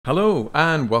Hello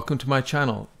and welcome to my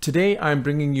channel. Today I'm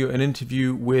bringing you an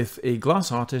interview with a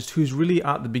glass artist who's really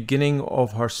at the beginning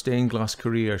of her stained glass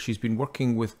career. She's been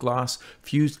working with glass,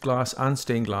 fused glass and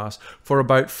stained glass for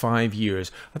about 5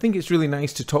 years. I think it's really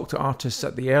nice to talk to artists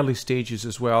at the early stages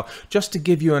as well, just to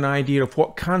give you an idea of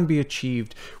what can be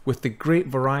achieved with the great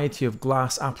variety of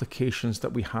glass applications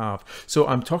that we have. So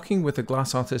I'm talking with a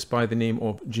glass artist by the name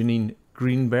of Janine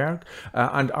Greenberg,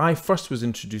 and I first was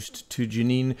introduced to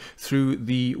Janine through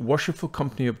the Worshipful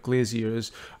Company of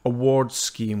Glaziers awards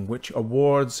scheme, which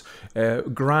awards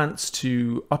grants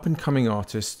to up-and-coming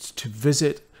artists to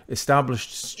visit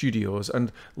established studios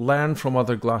and learn from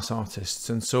other glass artists.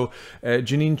 And so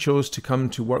Janine chose to come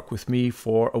to work with me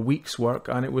for a week's work,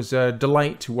 and it was a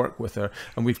delight to work with her,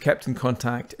 and we've kept in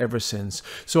contact ever since.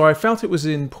 So I felt it was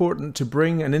important to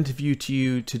bring an interview to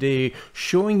you today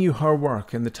showing you her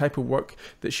work and the type of work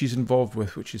that she's involved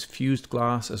with, which is fused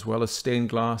glass as well as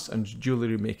stained glass and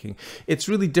jewellery making. It's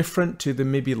really different to the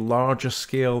maybe larger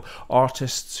scale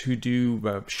artists who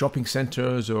do shopping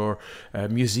centres or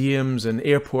museums and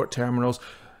airport terminals.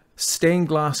 Stained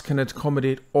glass can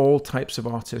accommodate all types of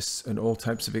artists and all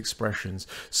types of expressions.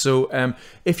 So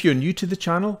if you're new to the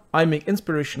channel, I make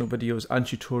inspirational videos and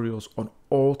tutorials on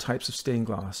all types of stained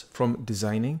glass, from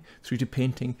designing through to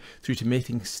painting through to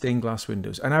making stained glass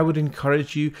windows. And I would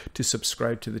encourage you to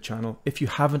subscribe to the channel if you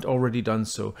haven't already done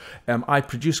so. I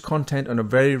produce content on a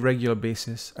very regular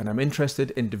basis, and I'm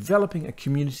interested in developing a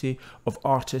community of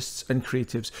artists and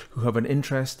creatives who have an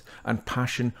interest and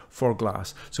passion for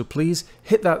glass. So please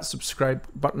hit that subscribe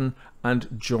button and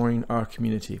join our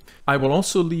community. I will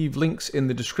also leave links in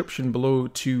the description below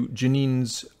to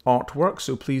Janine's artwork,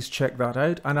 so please check that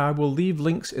out. And I will leave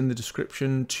links in the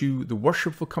description to the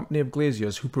Worshipful Company of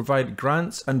Glaziers, who provide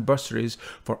grants and bursaries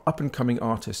for up-and-coming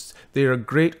artists. They are a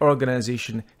great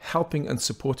organisation helping and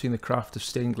supporting the craft of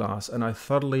stained glass, and I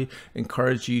thoroughly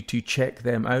encourage you to check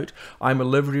them out. I'm a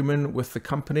liveryman with the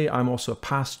company. I'm also a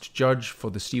past judge for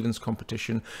the Stevens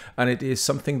competition, and it is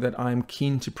something that I'm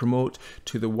keen to promote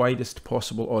to the widest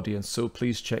possible audience, so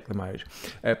please check them out.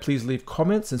 Please leave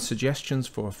comments and suggestions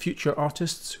for future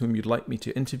artists whom you'd like me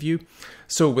to interview.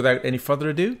 So without any further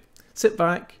ado, sit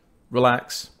back,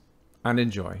 relax and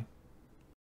enjoy.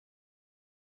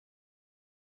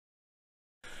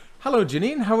 Hello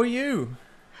Janine, how are you?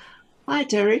 Hi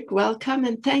Derek, welcome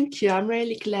and thank you. I'm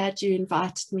really glad you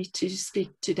invited me to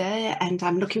speak today, and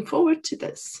I'm looking forward to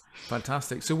this.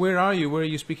 Fantastic. So where are you? Where are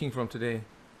you speaking from today?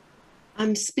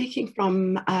 I'm speaking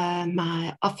from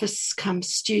my office cum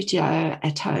studio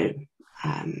at home.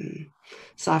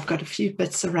 So I've got a few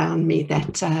bits around me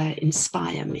that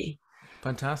inspire me.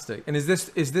 Fantastic. And is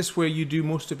this where you do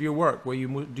most of your work, where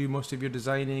you do most of your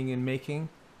designing and making?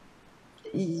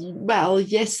 Well,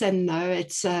 yes and no.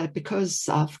 It's because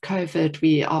of COVID,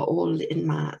 we are all in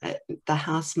the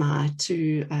house, my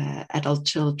two adult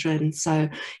children. So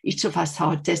each of us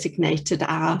are designated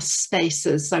our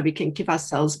spaces so we can give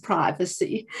ourselves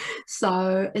privacy.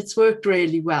 So it's worked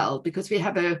really well because we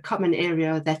have a common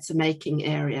area that's a making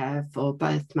area for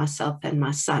both myself and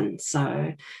my son.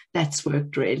 So that's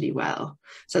worked really well.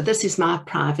 So this is my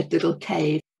private little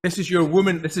cave. This is your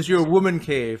woman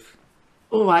cave.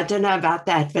 Oh, I don't know about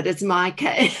that, but it's my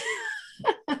cave.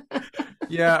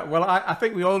 Yeah, well, I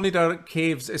think we all need our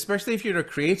caves, especially if you're a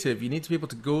creative. You need to be able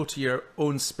to go to your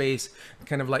own space and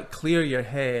kind of like clear your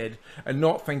head and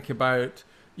not think about,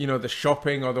 you know, the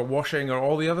shopping or the washing or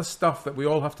all the other stuff that we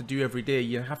all have to do every day.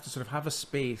 You have to sort of have a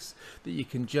space that you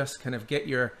can just kind of get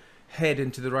your head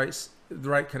into the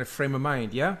right kind of frame of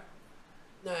mind, yeah?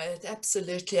 No,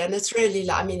 absolutely. And it's really,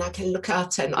 I mean, I can look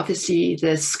out and obviously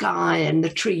the sky and the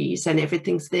trees and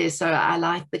everything's there. So I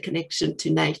like the connection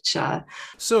to nature.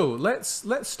 So let's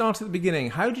start at the beginning.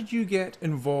 How did you get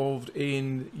involved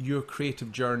in your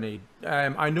creative journey?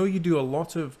 I know you do a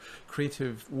lot of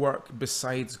creative work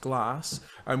besides glass,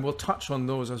 and we'll touch on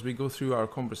those as we go through our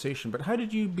conversation. But how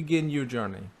did you begin your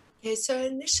journey? Okay, so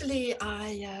initially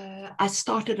I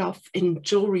started off in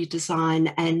jewelry design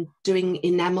and doing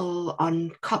enamel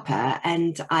on copper,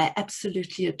 and I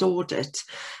absolutely adored it.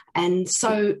 And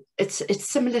so it's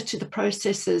similar to the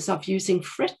processes of using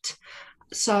frit.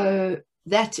 So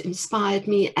that inspired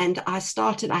me, and I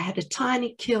had a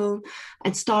tiny kiln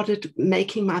and started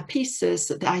making my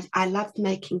pieces. I loved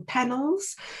making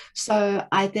panels, so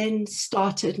I then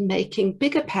started making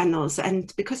bigger panels,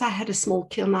 and because I had a small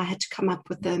kiln, I had to come up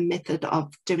with a method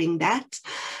of doing that.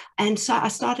 And so I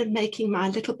started making my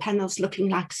little panels looking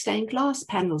like stained glass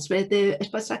panels, where it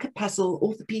was like a puzzle,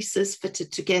 all the pieces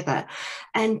fitted together.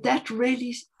 And that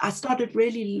really, I started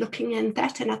really looking at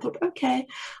that, and I thought, okay,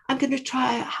 I'm going to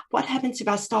try what happens if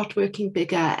I start working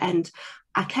bigger. And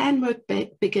I can work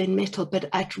bigger in metal, but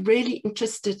it really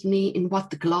interested me in what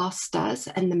the glass does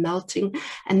and the melting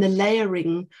and the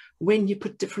layering when you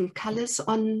put different colors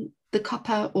on the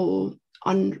copper or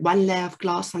on one layer of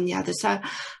glass on the other. So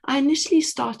I initially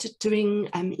started doing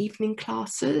evening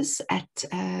classes at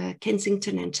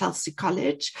Kensington and Chelsea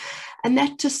College. And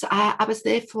that just, I was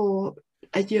there for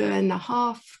a year and a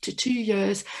half to 2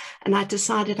 years, and I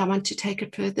decided I want to take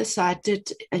it further. So I did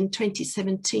in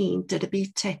 2017, did a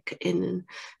BTEC in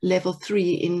level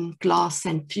 3 in glass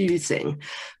and fusing.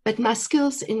 But my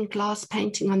skills in glass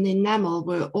painting on the enamel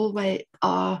were always,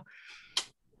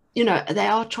 you know, they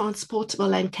are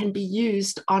transportable and can be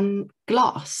used on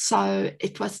glass. So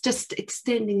it was just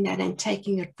extending that and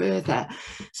taking it further.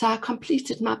 So I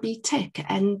completed my BTEC,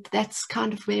 and that's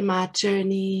kind of where my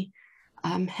journey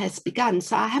has begun.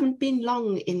 So I haven't been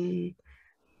long in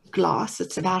glass.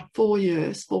 It's about 4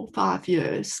 years, 4 or 5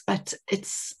 years, but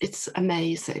it's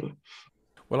amazing.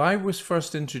 Well, I was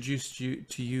first introduced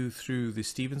to you through the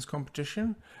Stevens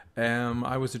competition.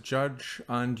 I was a judge,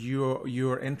 and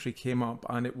your entry came up,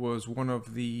 and it was one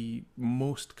of the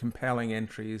most compelling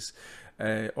entries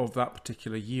of that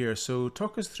particular year. So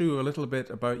talk us through a little bit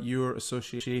about your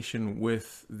association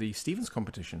with the Stevens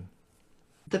competition.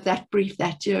 That brief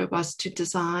that year was to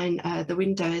design the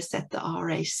windows at the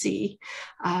RAC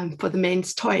for the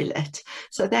men's toilet.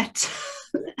 So that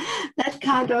that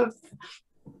kind of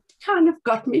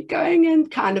got me going and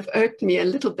kind of irked me a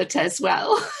little bit as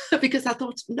well, because I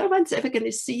thought no one's ever going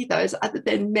to see those other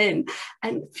than men,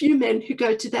 and few men who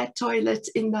go to that toilet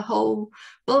in the whole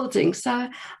building. So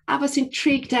I was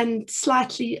intrigued and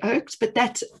slightly irked, but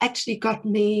that actually got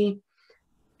me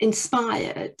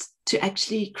inspired to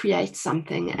actually create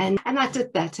something, and I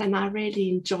did that, and I really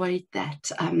enjoyed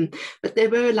that. But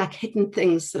there were like hidden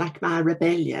things, like my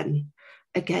rebellion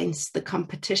against the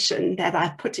competition that I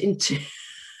put into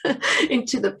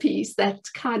into the piece, that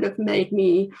kind of made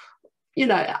me, you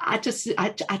know, I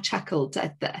chuckled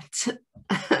at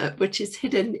that, which is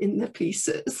hidden in the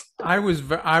pieces. I was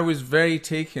very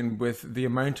taken with the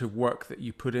amount of work that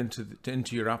you put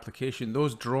into your application.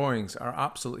 Those drawings are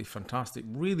absolutely fantastic,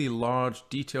 really large,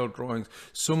 detailed drawings.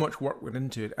 So much work went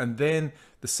into it, and then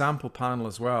the sample panel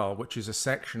as well, which is a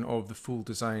section of the full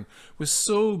design, was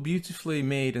so beautifully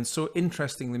made and so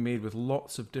interestingly made, with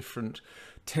lots of different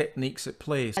techniques at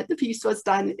play. The piece was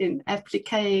done in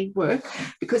applique work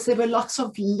because there were lots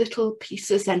of little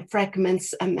pieces and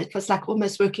fragments, and it was like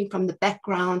almost working from the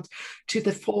background to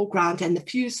the foreground, and the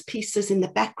fused pieces in the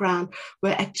background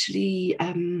were actually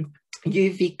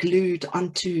UV glued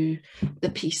onto the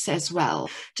piece as well.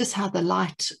 Just how the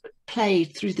light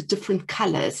played through the different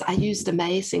colors. I used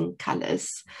amazing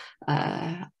colors.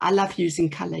 I love using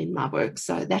color in my work,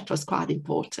 so that was quite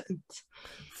important.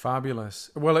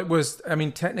 Fabulous. Well, it was, I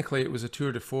mean, technically it was a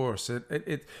tour de force.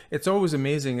 It's always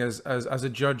amazing as a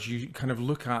judge, you kind of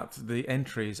look at the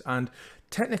entries, and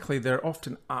technically they're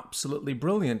often absolutely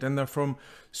brilliant, and they're from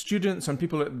students and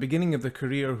people at the beginning of their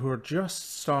career who are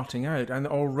just starting out, and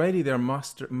already they're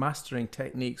mastering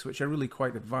techniques which are really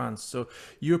quite advanced. So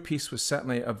your piece was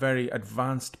certainly a very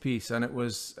advanced piece, and it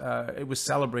was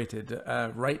celebrated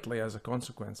rightly as a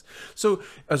consequence. So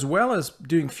as well as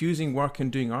doing fusing work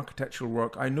and doing architectural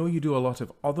work, I know you do a lot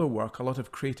of other work, a lot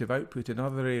of creative output in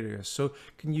other areas. So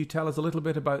can you tell us a little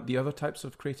bit about the other types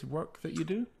of creative work that you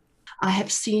do? I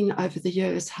have seen over the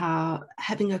years how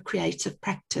having a creative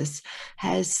practice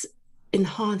has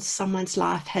enhanced someone's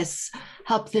life, has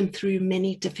helped them through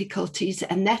many difficulties,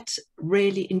 and that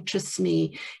really interests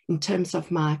me in terms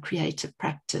of my creative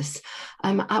practice.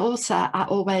 I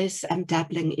always am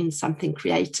dabbling in something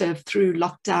creative. Through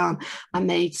lockdown, I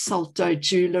made salt dough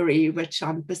jewellery, which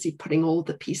I'm busy putting all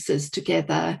the pieces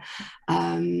together.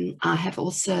 I have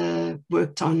also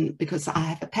worked on, because I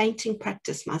have a painting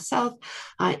practice myself,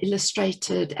 I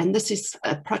illustrated, and this is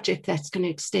a project that's going to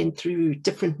extend through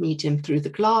different medium, through the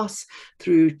glass,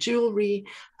 through jewellery.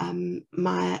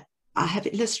 I have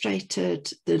illustrated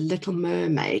The Little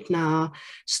Mermaid. Now,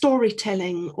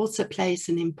 storytelling also plays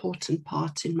an important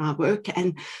part in my work,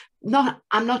 and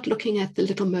I'm not looking at The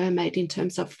Little Mermaid in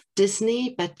terms of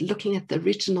Disney, but looking at the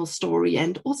original story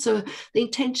and also the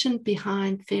intention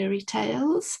behind fairy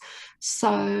tales.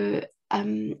 So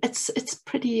it's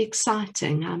pretty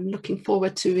exciting. I'm looking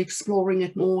forward to exploring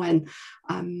it more and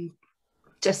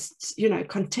just, you know,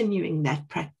 continuing that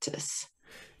practice.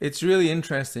 It's really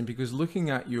interesting because looking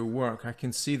at your work, I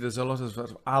can see there's a lot of, sort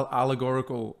of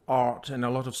allegorical art and a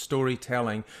lot of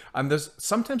storytelling, and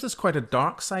sometimes there's quite a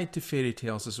dark side to fairy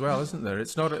tales as well, isn't there?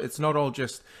 It's not all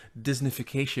just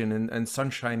Disneyfication and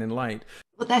sunshine and light.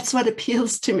 Well, that's what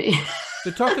appeals to me. So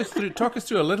talk us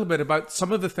through a little bit about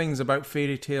some of the things about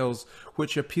fairy tales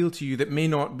which appeal to you that may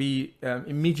not be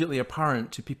immediately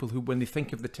apparent to people who, when they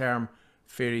think of the term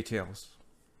fairy tales.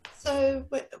 So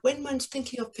when one's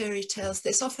thinking of fairy tales,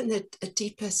 there's often a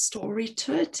deeper story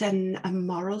to it and a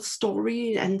moral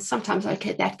story. And sometimes,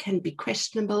 okay, that can be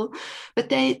questionable, but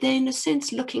they're in a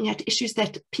sense looking at issues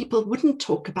that people wouldn't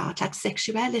talk about, like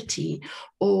sexuality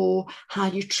or how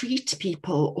you treat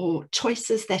people or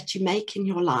choices that you make in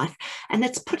your life. And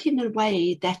it's put in a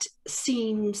way that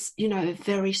seems, you know,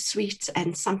 very sweet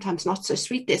and sometimes not so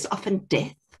sweet. There's often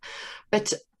death,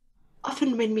 but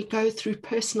often when we go through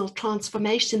personal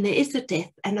transformation, there is a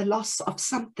death and a loss of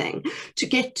something to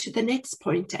get to the next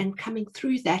point, and coming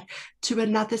through that to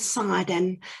another side.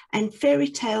 And fairy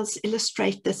tales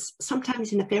illustrate this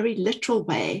sometimes in a very literal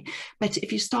way, but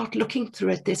if you start looking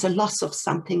through it, there's a loss of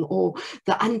something, or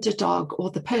the underdog,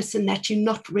 or the person that you're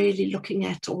not really looking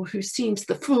at, or who seems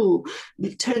the fool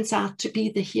turns out to be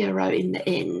the hero in the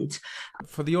end.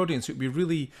 For the audience, it would be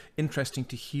really interesting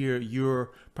to hear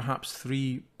your perhaps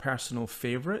 3 personal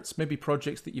favorites, maybe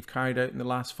projects that you've carried out in the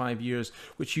last 5 years,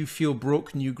 which you feel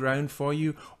broke new ground for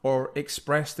you, or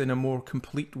expressed in a more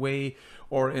complete way,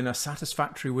 or in a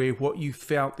satisfactory way, what you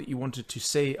felt that you wanted to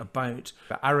say about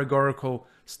allegorical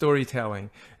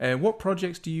storytelling. What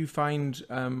projects do you find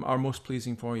are most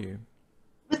pleasing for you?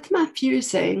 With my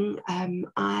fusing,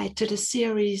 I did a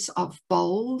series of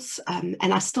bowls, and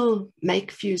I still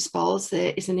make fuse bowls.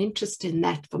 There is an interest in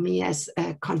that for me as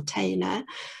a container.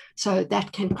 So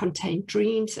that can contain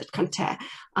dreams.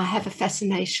 I have a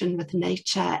fascination with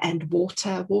nature and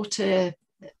water. Water,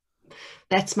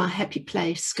 that's my happy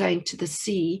place, going to the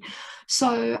sea.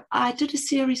 So I did a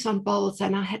series on bowls,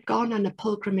 and I had gone on a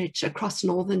pilgrimage across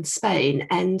northern Spain.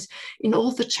 And in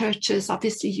all the churches,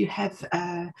 obviously you have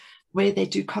where they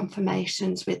do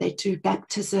confirmations, where they do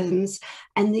baptisms,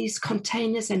 and these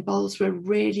containers and bowls were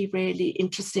really, really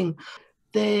interesting.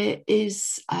 There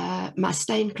is my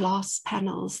stained glass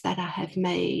panels that I have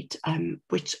made,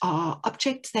 which are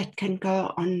objects that can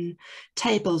go on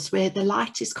tables where the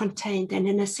light is contained and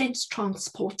in a sense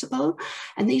transportable.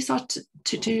 And these are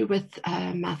to do with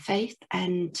my faith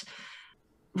and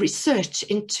research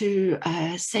into,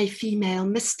 say, female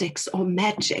mystics or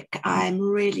magic. I'm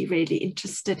really, really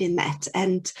interested in that.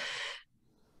 And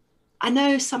I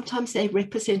know sometimes they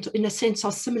represent, in a sense,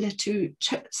 are similar to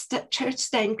church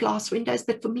stained glass windows,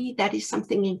 but for me, that is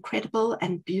something incredible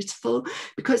and beautiful,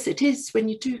 because it is, when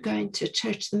you do go into a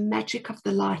church, the magic of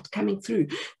the light coming through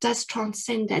does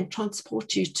transcend and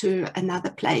transport you to another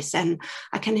place. And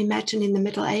I can imagine in the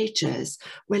Middle Ages,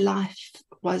 where life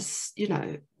was, you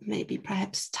know, maybe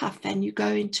perhaps tough, and you go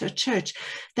into a church,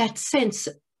 that sense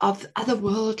of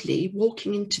otherworldly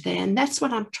walking into there. And that's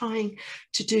what I'm trying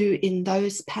to do in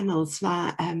those panels,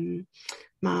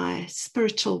 my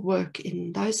spiritual work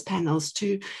in those panels,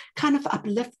 to kind of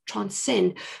uplift,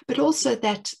 transcend, but also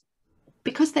that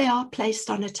because they are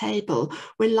placed on a table,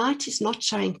 when light is not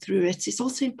showing through it, it's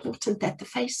also important that the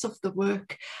face of the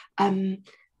work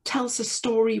tells a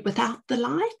story without the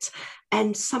light,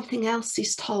 and something else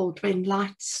is told when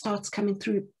light starts coming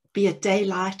through, be it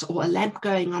daylight or a lamp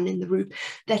going on in the room,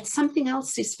 that something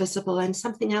else is visible and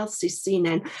something else is seen.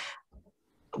 And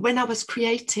when I was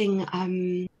creating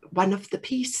one of the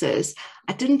pieces,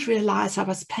 I didn't realize I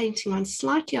was painting on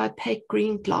slightly opaque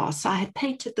green glass. I had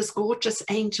painted this gorgeous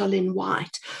angel in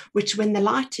white, which when the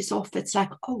light is off, it's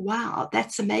like, oh, wow,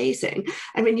 that's amazing.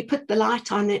 And when you put the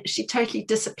light on it, she totally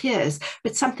disappears,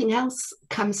 but something else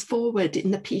comes forward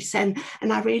in the piece. And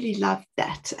I really loved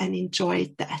that and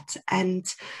enjoyed that. And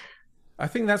I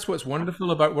think that's what's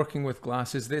wonderful about working with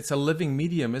glass, is that it's a living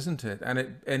medium, isn't it? And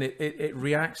it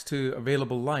reacts to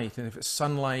available light, and if it's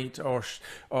sunlight or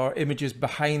images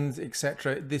behind,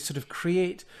 etc., they sort of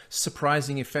create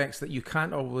surprising effects that you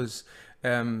can't always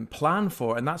plan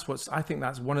for. And I think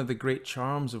that's one of the great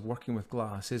charms of working with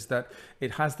glass, is that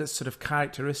it has this sort of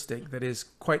characteristic that is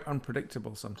quite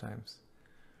unpredictable sometimes.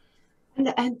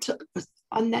 And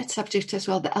on that subject as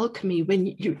well, the alchemy, when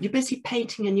you're busy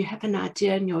painting and you have an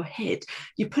idea in your head,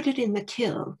 you put it in the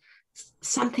kiln,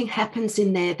 something happens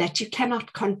in there that you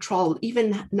cannot control.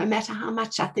 Even no matter how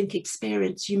much, I think,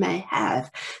 experience you may have,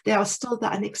 there are still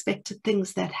the unexpected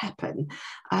things that happen.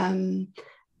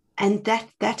 And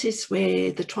that is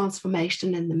where the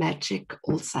transformation and the magic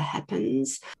also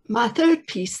happens. My third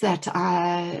piece that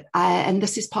and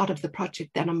this is part of the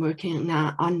project that I'm working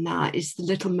on now, is the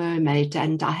Little Mermaid.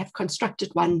 And I have constructed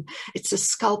one. It's a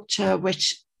sculpture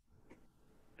which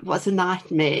was a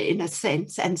nightmare in a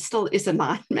sense, and still is a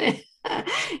nightmare.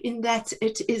 in that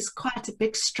it is quite a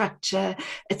big structure.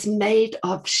 It's made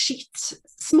of sheets,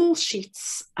 small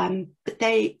sheets, but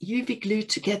they UV glue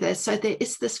together. So there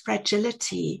is this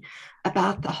fragility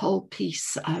about the whole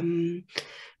piece.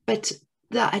 But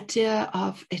the idea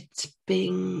of it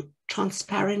being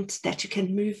transparent, that you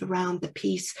can move around the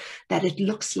piece, that it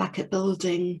looks like a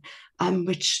building,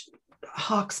 which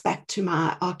harks back to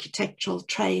my architectural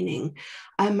training.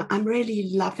 I'm really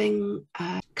loving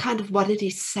kind of what it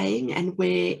is saying and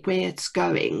where it's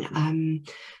going.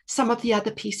 Some of the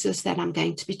other pieces that I'm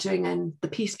going to be doing, and the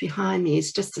piece behind me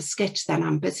is just a sketch that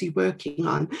I'm busy working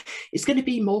on, is going to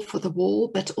be more for the wall,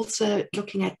 but also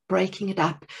looking at breaking it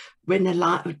up when the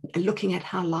light, looking at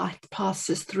how light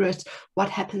passes through it, what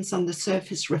happens on the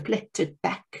surface reflected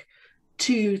back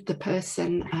to the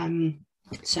person.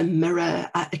 So mirror,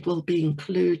 it will be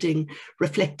including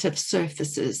reflective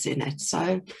surfaces in it.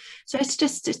 So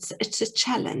it's a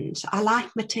challenge. I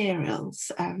like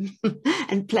materials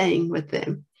and playing with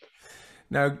them.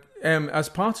 Now, as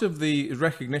part of the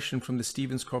recognition from the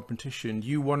Stevens competition,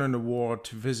 you won an award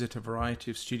to visit a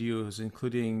variety of studios,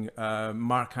 including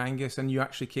Mark Angus, and you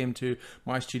actually came to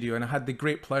my studio, and I had the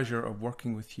great pleasure of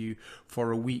working with you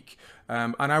for a week.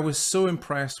 And I was so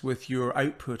impressed with your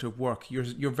output of work.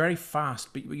 You're very fast,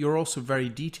 but you're also very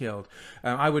detailed.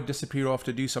 I would disappear off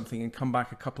to do something and come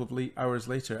back a couple of hours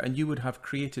later, and you would have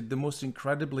created the most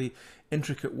incredibly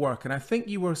intricate work. And I think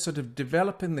you were sort of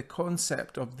developing the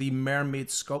concept of the mermaid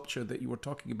sculpture that you were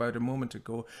talking about a moment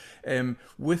ago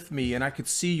with me, and I could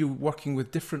see you working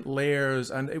with different layers,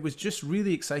 and it was just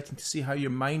really exciting to see how your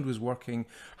mind was working,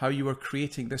 how you were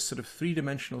creating this sort of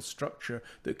three-dimensional structure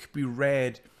that could be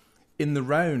read in the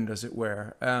round, as it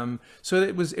were. So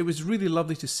it was really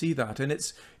lovely to see that, and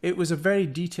it was a very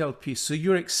detailed piece. So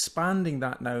you're expanding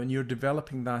that now, and you're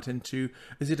developing that into,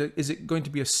 is it going to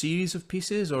be a series of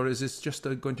pieces, or is this just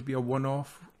going to be a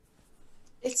one-off?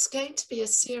 It's going to be a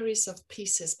series of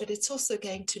pieces, but it's also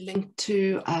going to link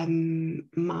to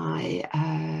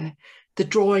the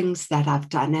drawings that I've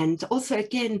done, and also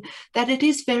again that it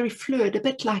is very fluid, a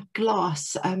bit like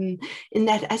glass, in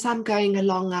that as I'm going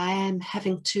along I am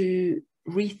having to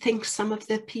rethink some of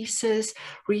the pieces,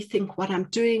 rethink what I'm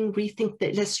doing, rethink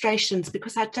the illustrations,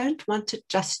 because I don't want it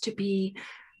just to be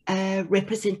a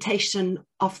representation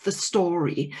of the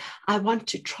story. I want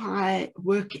to try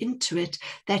work into it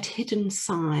that hidden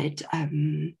side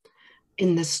in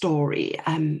the story.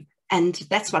 And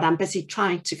that's what I'm busy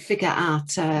trying to figure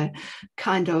out,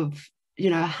 kind of,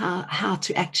 how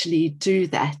to actually do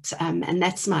that. And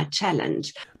that's my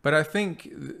challenge. But I think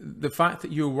the fact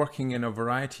that you're working in a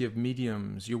variety of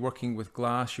mediums, you're working with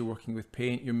glass, you're working with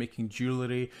paint, you're making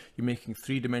jewellery, you're making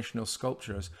three-dimensional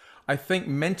sculptures, I think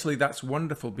mentally that's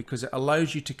wonderful, because it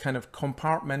allows you to kind of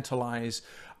compartmentalize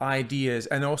ideas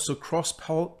and also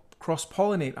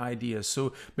cross-pollinate ideas.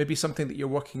 So maybe something that you're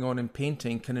working on in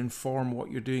painting can inform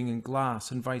what you're doing in glass,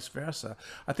 and vice versa.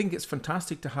 I think it's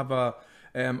fantastic to have a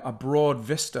broad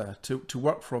vista to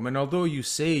work from. And although you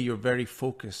say you're very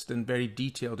focused and very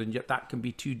detailed, and yet that can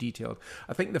be too detailed,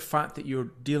 I think the fact that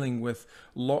you're dealing with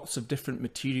lots of different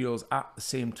materials at the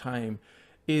same time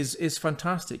is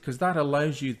fantastic, because that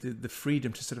allows you the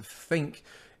freedom to sort of think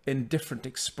in different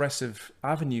expressive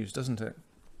avenues, doesn't it?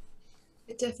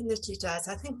 It definitely does.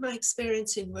 I think my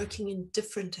experience in working in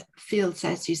different fields,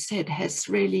 as you said, has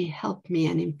really helped me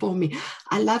and informed me.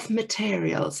 I love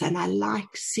materials, and I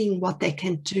like seeing what they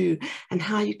can do and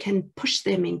how you can push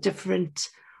them in different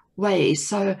ways.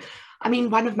 So, I mean,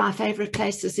 one of my favorite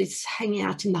places is hanging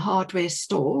out in the hardware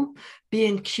store.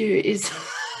 B&Q is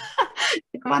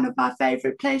one of my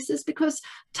favorite places, because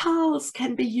tiles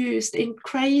can be used in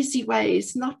crazy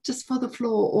ways, not just for the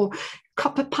floor, or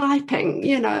copper piping.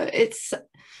 It's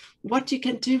what you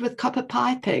can do with copper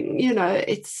piping,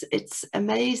 it's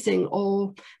amazing.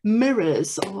 Or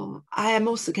mirrors, or I am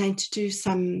also going to do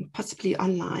some possibly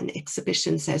online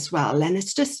exhibitions as well. And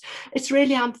it's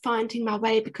really, I'm finding my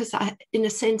way, because in a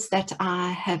sense that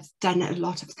I have done a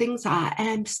lot of things, I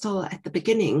am still at the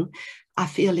beginning, I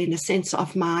feel, in a sense,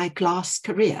 of my glass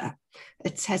career.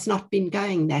 It has not been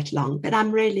going that long, but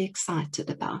I'm really excited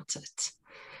about it.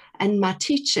 And my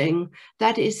teaching,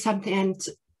 that is something, and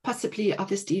possibly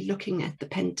obviously looking at the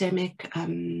pandemic,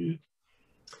 ending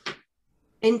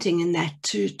in that,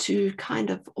 to kind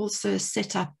of also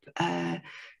set up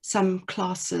some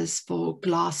classes for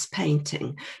glass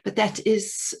painting. But that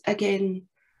is, again,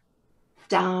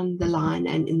 down the line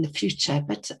and in the future,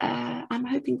 but I'm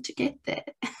hoping to get there.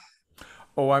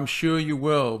 Oh, I'm sure you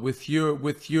will. With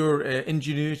your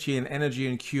ingenuity and energy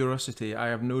and curiosity, I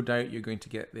have no doubt you're going to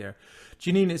get there.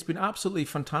 Janine, it's been absolutely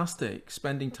fantastic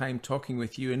spending time talking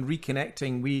with you and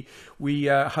reconnecting. We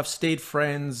have stayed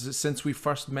friends since we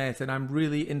first met, and I'm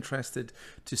really interested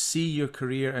to see your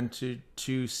career and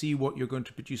to see what you're going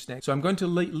to produce next. So I'm going to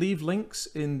leave links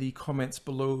in the comments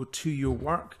below to your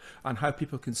work and how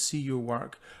people can see your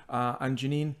work. And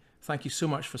Janine, thank you so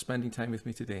much for spending time with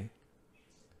me today.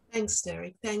 Thanks,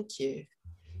 Derek. Thank you.